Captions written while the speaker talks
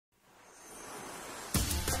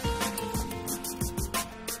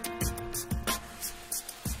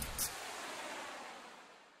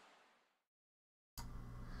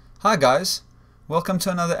Hi guys, welcome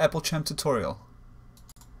to another AppleChamp tutorial.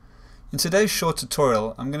 In today's short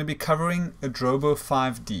tutorial I'm going to be covering a Drobo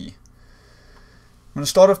 5D. I'm going to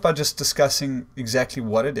start off by just discussing exactly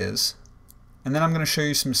what it is, and then I'm going to show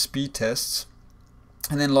you some speed tests,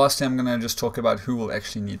 and then lastly I'm going to just talk about who will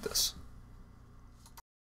actually need this.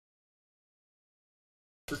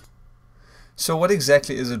 So what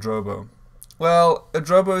exactly is a Drobo? Well, a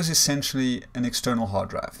Drobo is essentially an external hard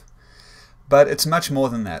drive, but it's much more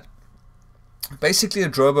than that. Basically, a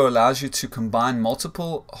Drobo allows you to combine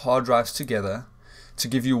multiple hard drives together to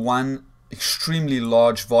give you one extremely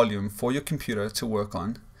large volume for your computer to work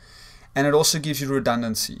on, and it also gives you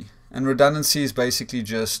redundancy. And redundancy is basically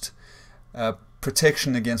just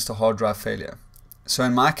protection against a hard drive failure. So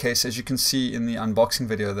in my case, as you can see in the unboxing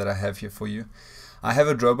video that I have here for you, I have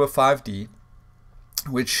a Drobo 5D,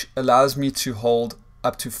 which allows me to hold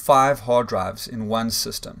up to 5 hard drives in one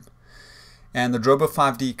system. And the Drobo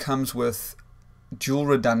 5D comes with dual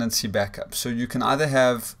redundancy backup. So you can either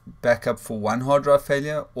have backup for one hard drive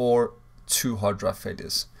failure or 2 hard drive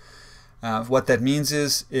failures. What that means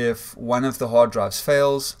is if one of the hard drives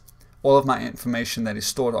fails, all of my information that is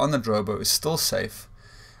stored on the Drobo is still safe,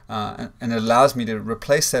 and it allows me to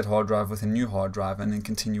replace that hard drive with a new hard drive and then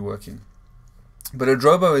continue working. But a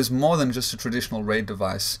Drobo is more than just a traditional RAID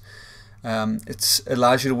device. It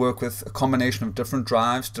allows you to work with a combination of different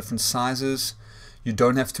drives, different sizes. You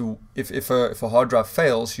don't have to, if a hard drive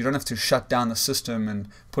fails, you don't have to shut down the system and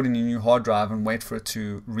put in a new hard drive and wait for it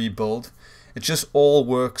to rebuild. It just all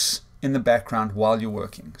works in the background while you're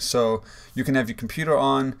working. So you can have your computer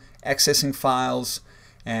on, accessing files,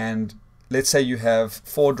 and let's say you have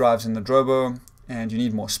 4 drives in the Drobo and you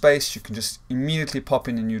need more space, you can just immediately pop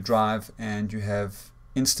in a new drive and you have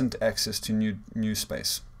instant access to new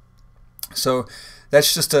space. So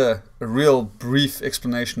that's just a real brief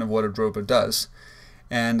explanation of what a Drobo does.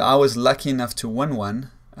 And I was lucky enough to win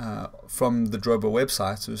one from the Drobo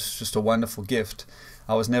website. It was just a wonderful gift.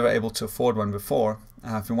 I was never able to afford one before.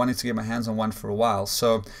 I've been wanting to get my hands on one for a while.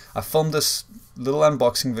 So I filmed this little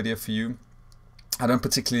unboxing video for you. I don't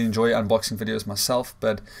particularly enjoy unboxing videos myself,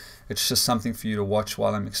 but it's just something for you to watch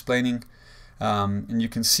while I'm explaining. And you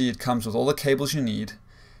can see it comes with all the cables you need.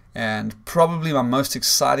 And probably my most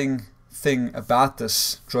exciting thing about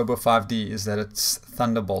this Drobo 5D is that it's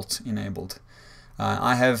Thunderbolt enabled.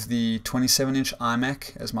 I have the 27-inch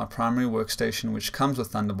iMac as my primary workstation, which comes with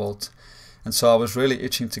Thunderbolt, and so I was really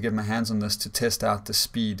itching to get my hands on this to test out the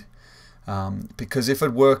speed, because if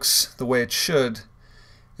it works the way it should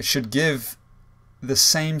give the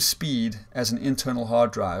same speed as an internal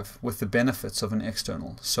hard drive with the benefits of an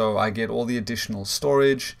external. So I get all the additional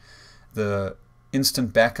storage, the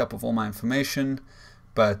instant backup of all my information,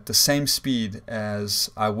 but the same speed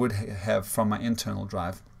as I would have from my internal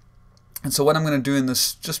drive. And so what I'm going to do in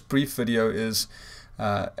this just brief video is,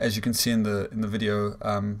 as you can see in the video,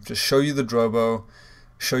 just show you the Drobo,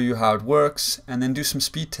 show you how it works, and then do some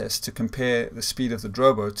speed tests to compare the speed of the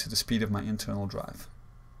Drobo to the speed of my internal drive.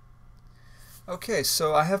 Okay,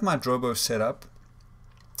 so I have my Drobo set up,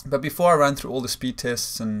 but before I run through all the speed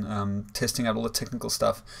tests and testing out all the technical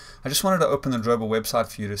stuff, I just wanted to open the Drobo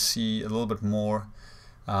website for you to see a little bit more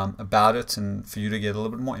about it and for you to get a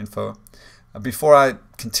little bit more info. Before I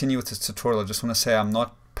continue with this tutorial, I just want to say I'm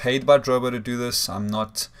not paid by Drobo to do this. I'm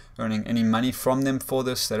not earning any money from them for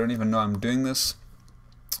this. They don't even know I'm doing this.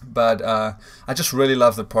 But I just really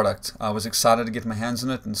love the product. I was excited to get my hands on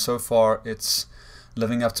it, and so far it's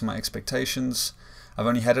living up to my expectations. I've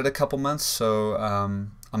only had it a couple months, so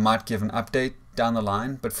I might give an update down the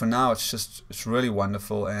line. But for now, it's really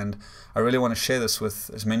wonderful, and I really want to share this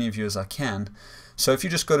with as many of you as I can. So if you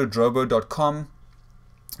just go to drobo.com,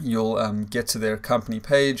 you'll get to their company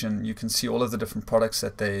page and you can see all of the different products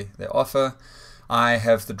that they offer. I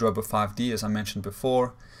have the Drobo 5D, as I mentioned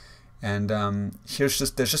before, and there's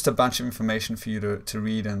just a bunch of information for you to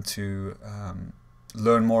read and to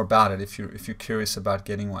learn more about it if you're curious about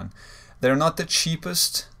getting one. They're not the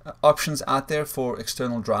cheapest options out there for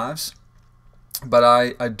external drives, but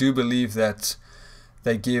I do believe that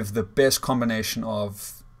they give the best combination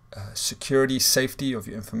of security, safety of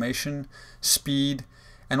your information, speed,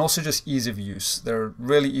 and also just ease of use. They're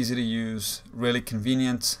really easy to use, really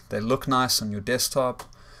convenient. They look nice on your desktop.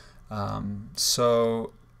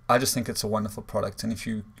 So I just think it's a wonderful product. And if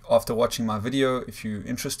you, after watching my video, if you're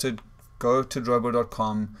interested, go to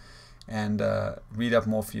drobo.com and read up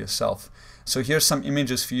more for yourself. So here's some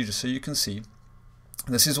images for you just so you can see.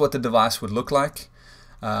 This is what the device would look like.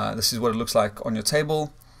 This is what it looks like on your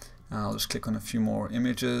table. I'll just click on a few more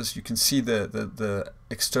images. You can see the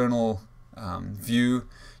external view.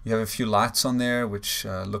 You have a few lights on there which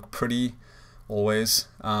look pretty. always,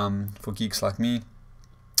 for geeks like me.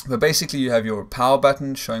 But basically you have your power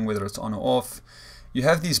button showing whether it's on or off. You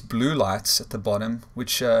have these blue lights at the bottom,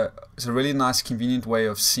 which is a really nice convenient way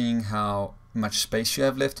of seeing how much space you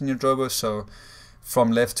have left in your Drobo. So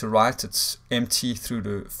from left to right it's empty through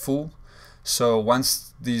to full. So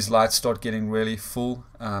once these lights start getting really full,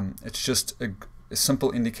 it's just a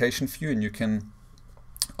simple indication for you, and you can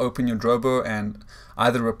open your Drobo and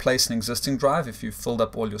either replace an existing drive if you've filled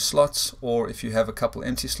up all your slots, or if you have a couple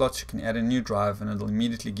empty slots you can add a new drive and it'll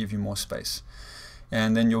immediately give you more space.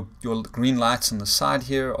 And then your green lights on the side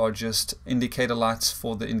here are just indicator lights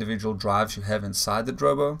for the individual drives you have inside the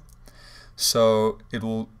Drobo. So it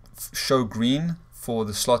will show green for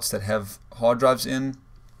the slots that have hard drives in.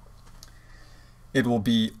 It will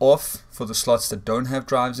be off for the slots that don't have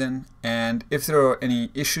drives in, and if there are any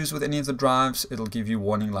issues with any of the drives, it'll give you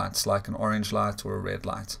warning lights like an orange light or a red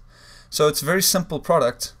light. So it's a very simple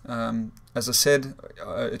product. As I said,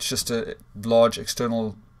 it's just a large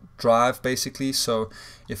external drive basically. So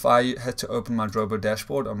if I had to open my Drobo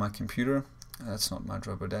dashboard on my computer, that's not my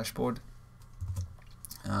Drobo dashboard,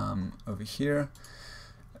 over here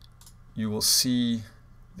you will see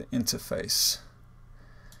the interface,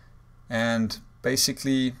 and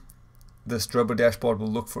basically this Drobo dashboard will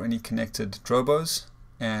look for any connected Drobos,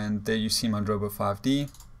 and there you see my Drobo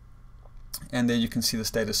 5D, and there you can see the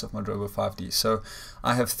status of my Drobo 5D. So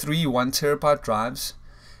I have 3 1 terabyte drives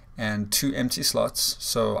and 2 empty slots,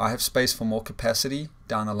 so I have space for more capacity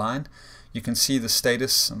down the line. You can see the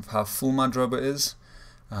status of how full my Drobo is,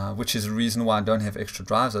 which is the reason why I don't have extra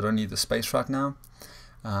drives. I don't need the space right now.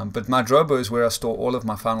 But my Drobo is where I store all of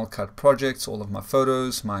my Final Cut projects, all of my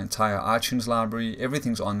photos, my entire iTunes library,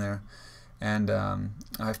 everything's on there, and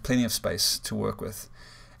I have plenty of space to work with.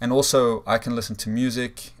 And also I can listen to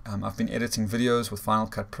music. I've been editing videos with Final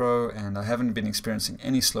Cut Pro, and I haven't been experiencing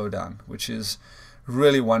any slowdown, which is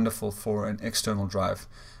really wonderful for an external drive.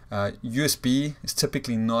 USB is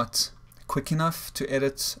typically not quick enough to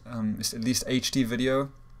edit at least HD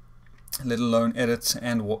video, let alone edit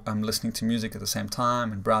and listening to music at the same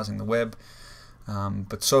time and browsing the web.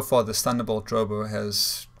 But so far this Thunderbolt Drobo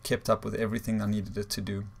has kept up with everything I needed it to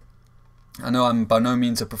do. I know I'm by no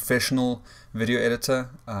means a professional video editor.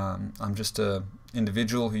 I'm just an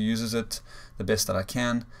individual who uses it the best that I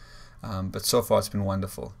can, but so far it's been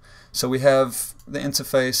wonderful. So we have the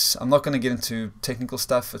interface. I'm not going to get into technical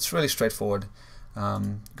stuff. It's really straightforward.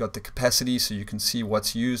 Got the capacity so you can see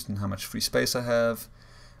what's used and how much free space I have.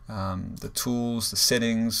 The tools, the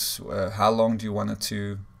settings, how long do you want it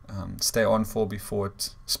to stay on for before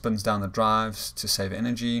it spins down the drives to save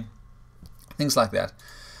energy, things like that.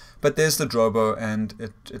 But there's the Drobo, and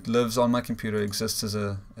it lives on my computer, exists as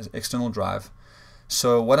an external drive.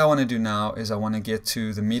 So what I want to do now is I want to get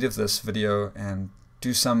to the meat of this video and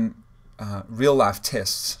do some real-life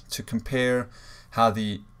tests to compare how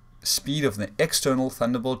the speed of the external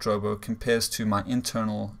Thunderbolt Drobo compares to my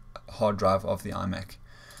internal hard drive of the iMac.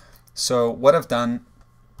 So what I've done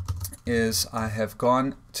is I have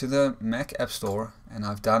gone to the Mac App Store and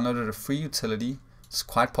I've downloaded a free utility. It's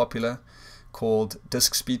quite popular, called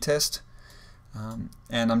Disk Speed Test,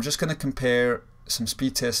 and I'm just going to compare some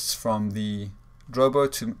speed tests from the Drobo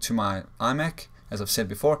to my iMac, as I've said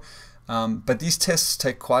before. But these tests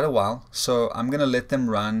take quite a while, so I'm going to let them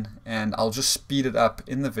run and I'll just speed it up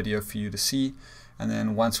in the video for you to see, and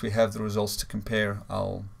then once we have the results to compare,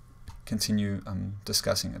 I'll continue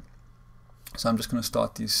discussing it. So I'm just going to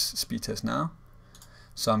start these speed tests now.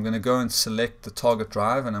 So I'm going to go and select the target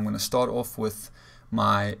drive, and I'm going to start off with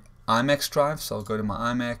my iMac's drive. So I'll go to my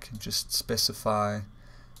iMac and just specify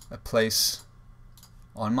a place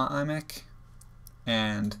on my iMac,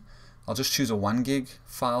 and I'll just choose a 1 gig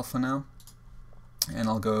file for now, and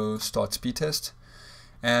I'll go start speed test.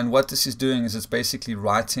 And what this is doing is it's basically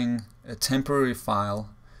writing a temporary file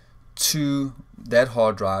to that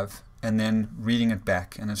hard drive and then reading it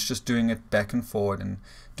back, and it's just doing it back and forward and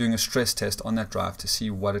doing a stress test on that drive to see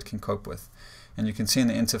what it can cope with. And you can see in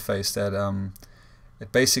the interface that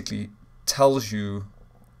it basically tells you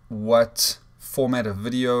what format of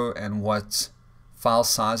video and what file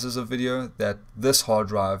sizes of video that this hard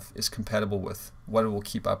drive is compatible with, what it will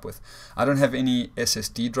keep up with. I don't have any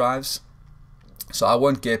SSD drives, so I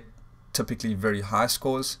won't get typically very high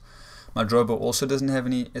scores. My Drobo also doesn't have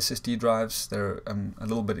any SSD drives. They're a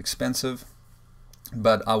little bit expensive,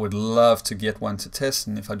 but I would love to get one to test,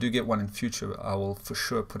 and if I do get one in future, I will for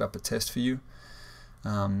sure put up a test for you.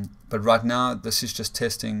 But right now this is just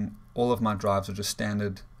testing. All of my drives are just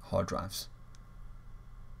standard hard drives.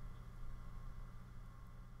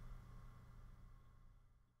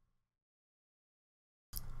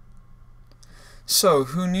 So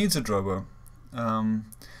who needs a Drobo?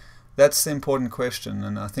 That's the important question,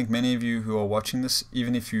 and I think many of you who are watching this,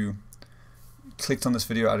 even if you clicked on this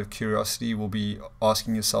video out of curiosity, will be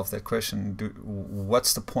asking yourself that question: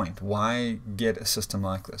 what's the point? Why get a system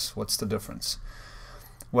like this? What's the difference?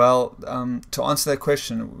 Well, to answer that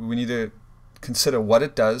question, we need to consider what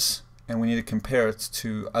it does, and we need to compare it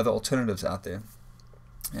to other alternatives out there.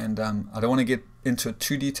 And I don't want to get into it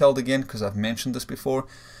too detailed again because I've mentioned this before,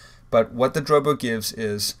 but what the Drobo gives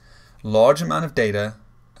is large amount of data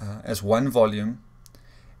as one volume.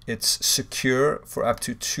 It's secure for up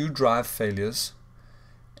to 2 drive failures,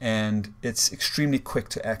 and it's extremely quick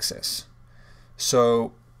to access.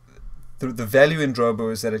 So the value in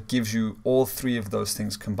Drobo is that it gives you all 3 of those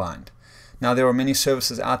things combined. Now there are many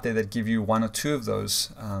services out there that give you 1 or 2 of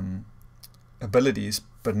those abilities,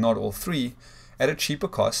 but not all 3 at a cheaper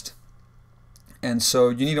cost. And so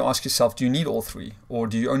you need to ask yourself, do you need all 3, or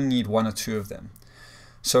do you only need 1 or 2 of them?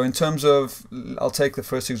 So in terms of, I'll take the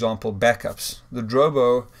first example, backups. The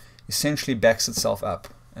Drobo essentially backs itself up.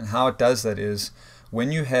 And how it does that is,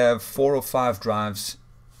 when you have 4 or 5 drives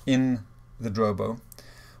in the Drobo,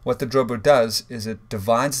 what the Drobo does is it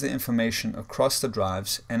divides the information across the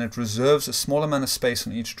drives, and it reserves a small amount of space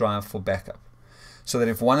on each drive for backup. So that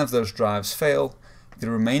if one of those drives fail,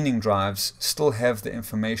 the remaining drives still have the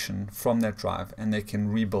information from that drive, and they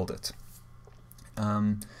can rebuild it.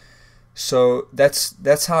 So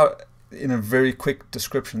that's how, in a very quick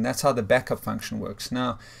description, that's how the backup function works.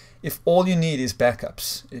 Now, if all you need is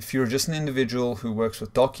backups, if you're just an individual who works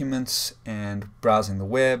with documents and browsing the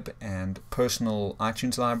web and personal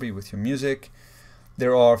iTunes library with your music,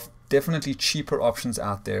 there are definitely cheaper options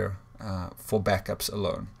out there for backups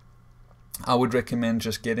alone. I would recommend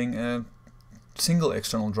just getting a single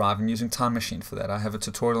external drive and using Time Machine for that. I have a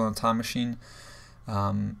tutorial on Time Machine,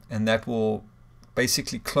 and that will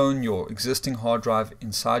basically clone your existing hard drive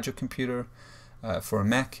inside your computer for a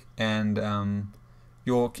Mac, and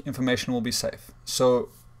your information will be safe. So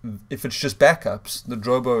if it's just backups, the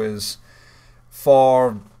Drobo is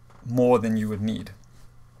far more than you would need.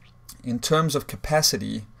 In terms of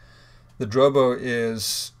capacity, the Drobo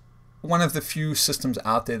is one of the few systems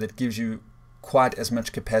out there that gives you quite as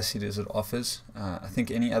much capacity as it offers. I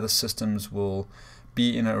think any other systems will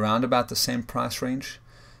be in around about the same price range.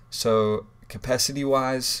 So capacity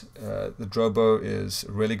wise, the Drobo is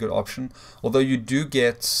a really good option, although you do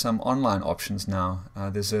get some online options now.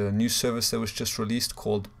 There's a new service that was just released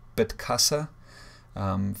called Bitcasa.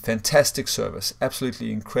 Fantastic service,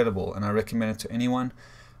 absolutely incredible, and I recommend it to anyone.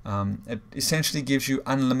 It essentially gives you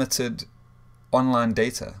unlimited online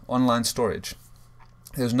data, online storage.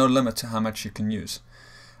 There's no limit to how much you can use.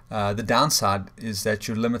 The downside is that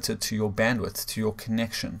you're limited to your bandwidth, to your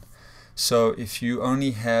connection. So if you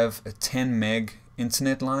only have a 10 meg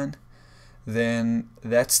internet line, then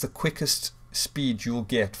that's the quickest speed you'll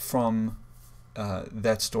get from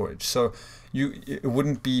that storage. So it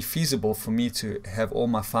wouldn't be feasible for me to have all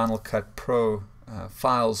my Final Cut Pro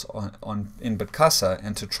files in Bitcasa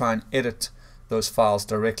and to try and edit those files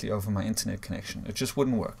directly over my internet connection. It just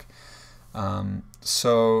wouldn't work.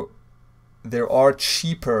 So there are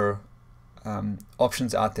cheaper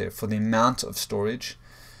options out there for the amount of storage,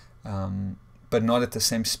 but not at the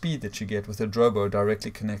same speed that you get with a Drobo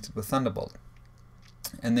directly connected with Thunderbolt.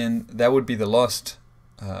 And then that would be the last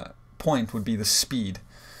point, would be the speed.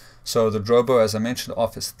 So the Drobo, as I mentioned,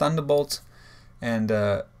 offers Thunderbolt, and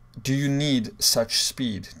do you need such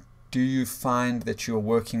speed? Do you find that you're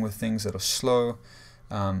working with things that are slow?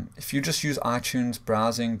 If you just use iTunes,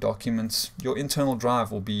 browsing, documents, your internal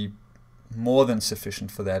drive will be more than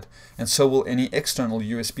sufficient for that, and so will any external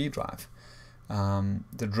USB drive.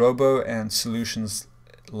 The Drobo and solutions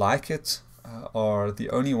like it are the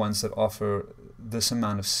only ones that offer this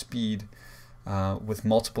amount of speed with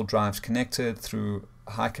multiple drives connected through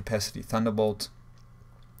high capacity Thunderbolt,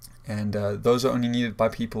 and those are only needed by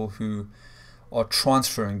people who are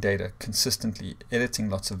transferring data consistently, editing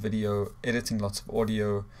lots of video, editing lots of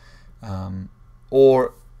audio,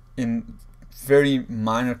 or in very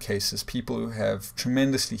minor cases, people who have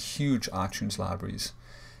tremendously huge iTunes libraries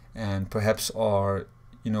and perhaps are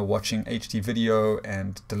watching HD video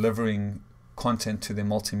and delivering content to their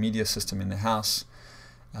multimedia system in the house.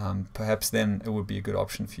 Perhaps then it would be a good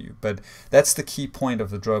option for you. But that's the key point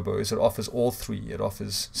of the Drobo, is it offers all 3. It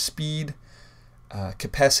offers speed,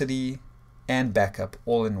 capacity, and backup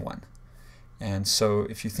all in one. And so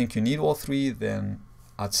if you think you need all 3, then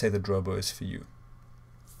I'd say the Drobo is for you.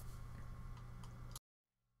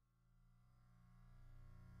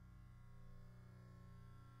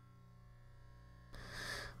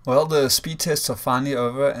 Well, the speed tests are finally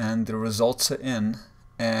over and the results are in,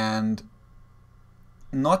 and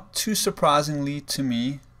not too surprisingly to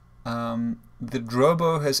me, the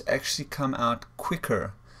Drobo has actually come out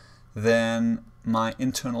quicker than my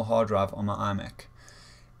internal hard drive on my iMac.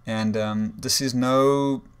 And this is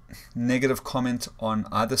no negative comment on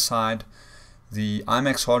either side. The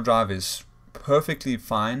iMac's hard drive is perfectly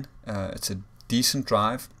fine. It's a decent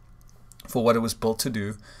drive for what it was built to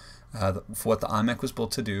do, for what the iMac was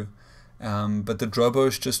built to do. But the Drobo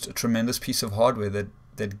is just a tremendous piece of hardware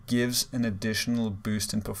that gives an additional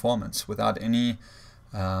boost in performance without any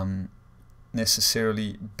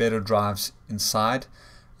necessarily better drives inside.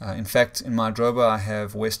 In fact, in my Drobo I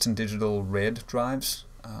have Western Digital Red drives,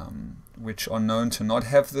 which are known to not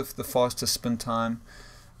have the fastest spin time.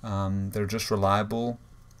 They're just reliable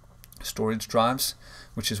storage drives,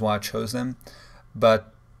 which is why I chose them.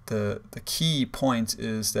 But the key point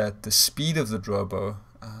is that the speed of the Drobo,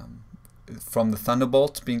 from the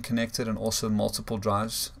Thunderbolt being connected and also multiple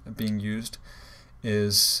drives being used,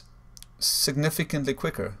 is significantly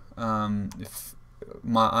quicker. If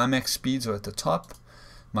my iMac speeds are at the top,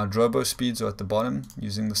 my Drobo speeds are at the bottom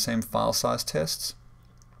using the same file size tests.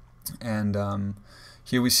 And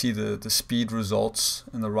here we see the speed results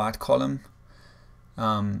in the right column.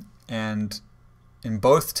 And in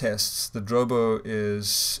both tests, the Drobo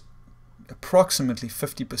is approximately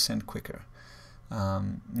 50% quicker.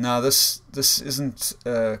 Now this isn't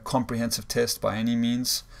a comprehensive test by any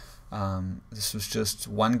means. This was just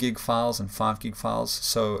 1 gig files and 5 gig files,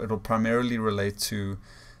 so it'll primarily relate to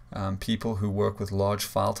people who work with large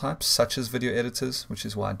file types such as video editors, which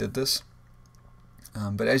is why I did this.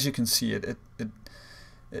 But as you can see,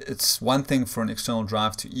 it's one thing for an external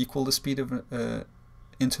drive to equal the speed of an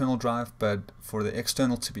internal drive, but for the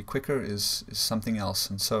external to be quicker is something else.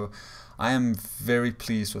 And so I am very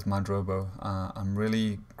pleased with my Drobo. I'm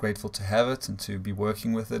really grateful to have it and to be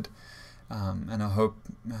working with it. And I hope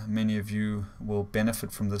many of you will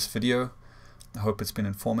benefit from this video. I hope it's been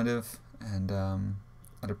informative, and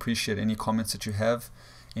I'd appreciate any comments that you have,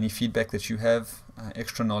 any feedback that you have,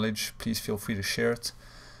 extra knowledge. Please feel free to share it.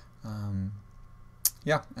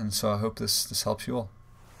 Yeah, and so I hope this helps you all.